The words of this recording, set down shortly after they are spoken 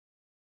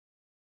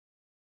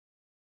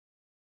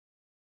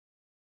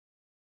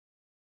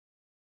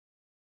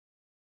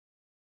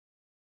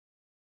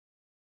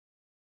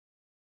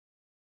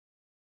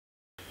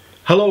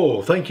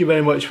Hello, thank you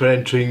very much for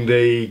entering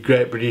the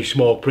Great British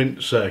Small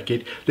Print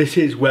Circuit. This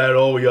is where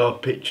all your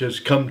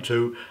pictures come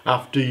to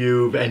after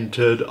you've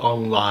entered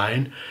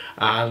online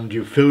and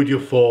you've filled your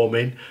form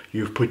in,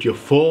 you've put your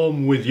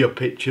form with your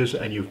pictures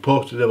and you've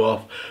posted them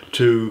off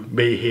to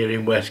me here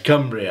in West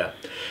Cumbria.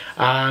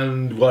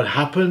 And what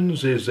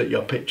happens is that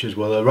your pictures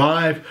will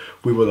arrive,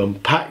 we will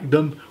unpack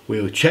them,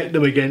 we'll check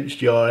them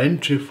against your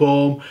entry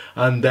form,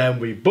 and then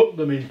we book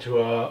them into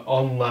our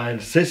online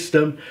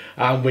system,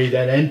 and we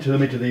then enter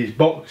them into these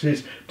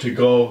boxes to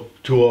go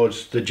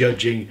towards the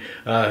judging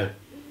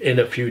in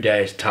a few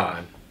days'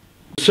 time.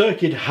 The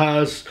circuit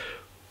has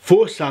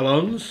 4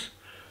 salons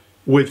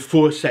with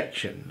 4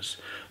 sections.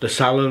 The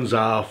salons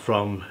are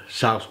from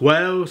South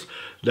Wales,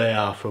 they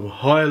are from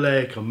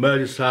Hoylake and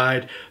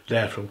Merseyside,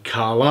 they're from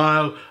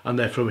Carlisle, and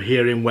they're from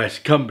here in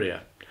West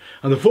Cumbria.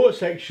 And the 4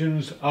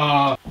 sections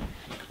are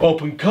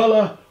open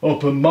colour,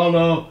 open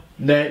mono,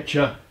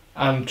 nature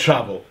and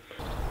travel.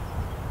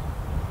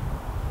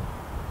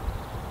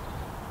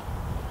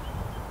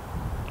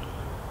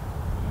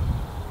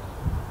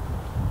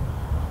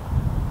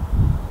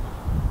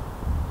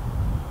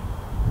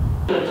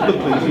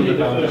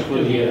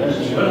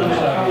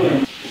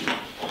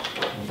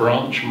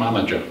 Branch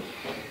manager.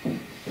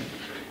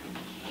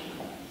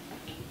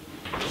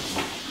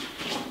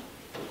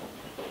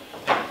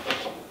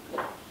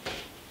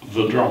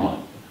 The drummer.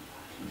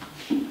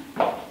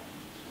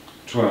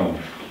 12.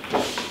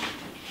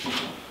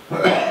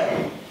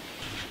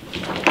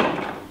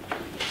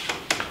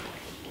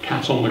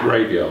 Cat on the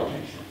graveyard.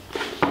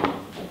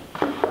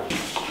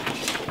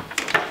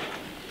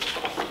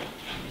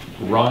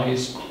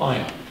 Rise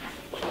higher.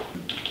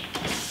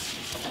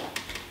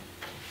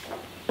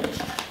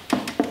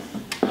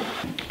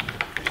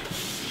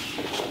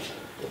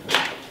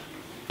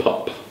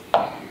 Pup.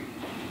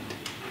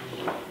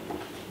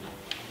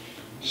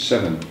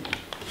 7.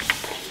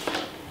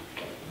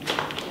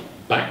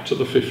 Back to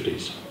the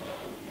 50s.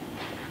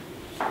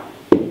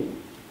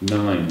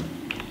 9.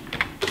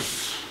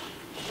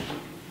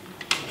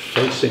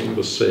 Facing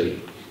the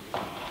sea.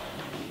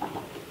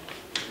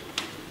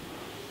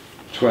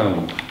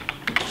 12.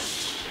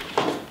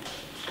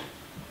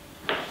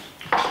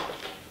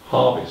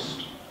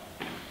 Harvest.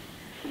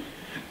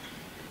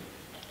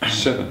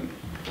 7.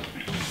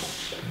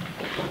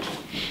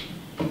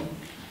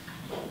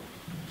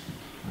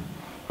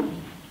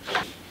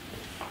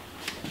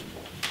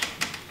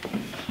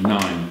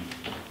 9.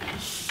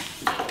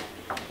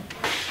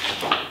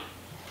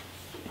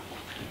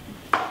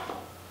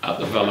 At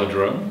the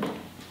velodrome.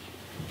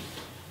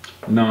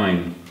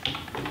 9.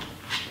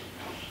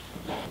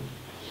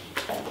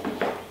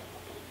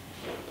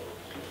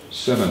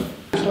 7.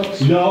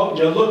 No,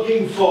 you're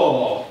looking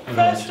for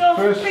First off,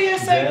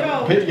 PSA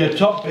Gold. pick your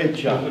top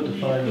picture.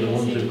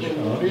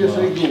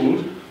 PSA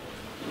Gold.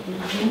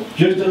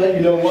 Just to let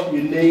you know what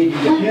you need,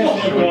 your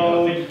PSA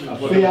Gold,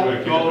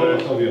 Fiat Gold,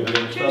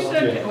 2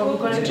 circuit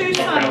boards, 2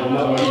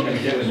 samples,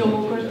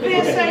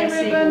 PSA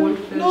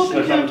ribbon,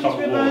 Northern Counties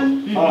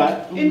ribbon, alright,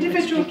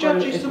 individual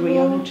judges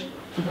award,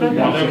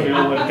 maps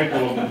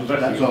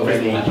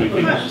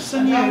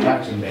and you.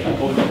 Max and me.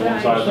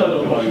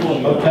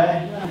 Okay.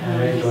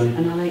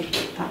 And I like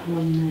that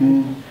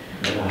one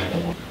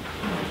there.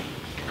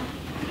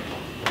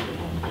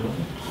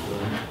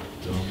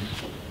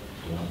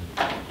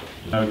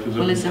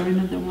 Well, is there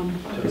another one?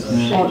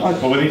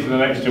 Well, we need the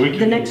next 2 weeks.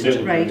 The next,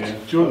 right.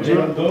 Do you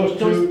want Those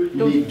two,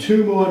 you need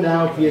 2 more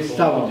now for your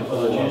salon.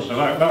 So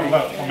that, I mean,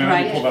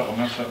 Right. I'll pull that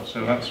one,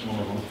 so that's one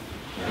of them.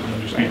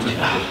 We just need to...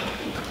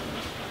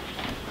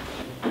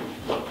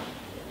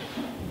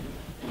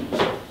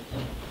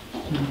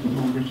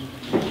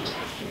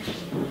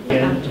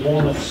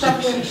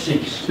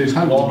 So his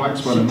hand was black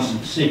swelling.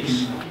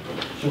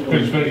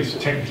 It's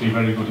technically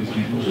very good, isn't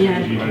it? Yeah.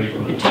 It's very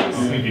good. I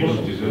think he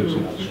deserves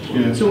it.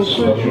 Yeah. So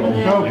we'll put it over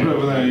there. I'll put it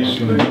over there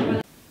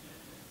usually.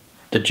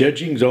 The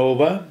judging's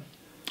over,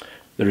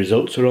 the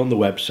results are on the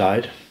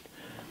website,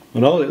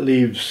 and all it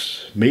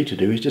leaves me to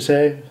do is to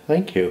say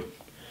thank you.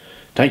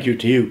 Thank you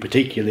to you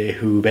particularly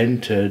who've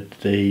entered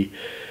the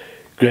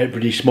Great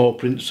British Small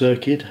Print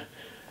Circuit,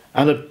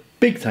 and a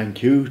big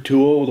thank you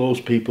to all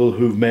those people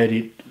who've made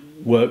it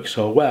work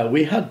so well.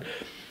 We had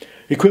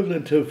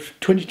equivalent of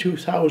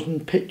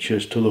 22,000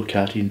 pictures to look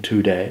at in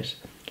 2 days.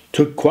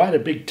 Took quite a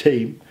big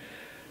team.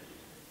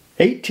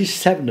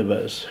 87 of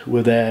us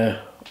were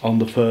there on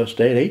the first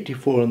day and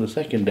 84 on the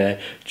second day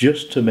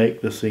just to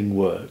make the thing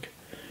work.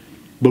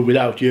 But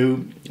without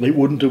you, it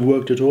wouldn't have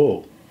worked at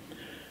all.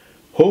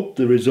 Hope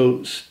the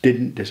results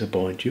didn't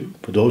disappoint you.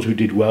 For those who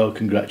did well,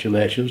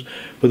 congratulations.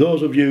 For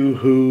those of you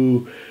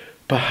who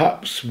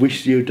perhaps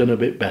wish you'd done a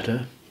bit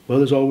better, well,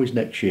 there's always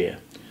next year.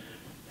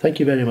 Thank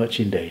you very much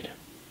indeed.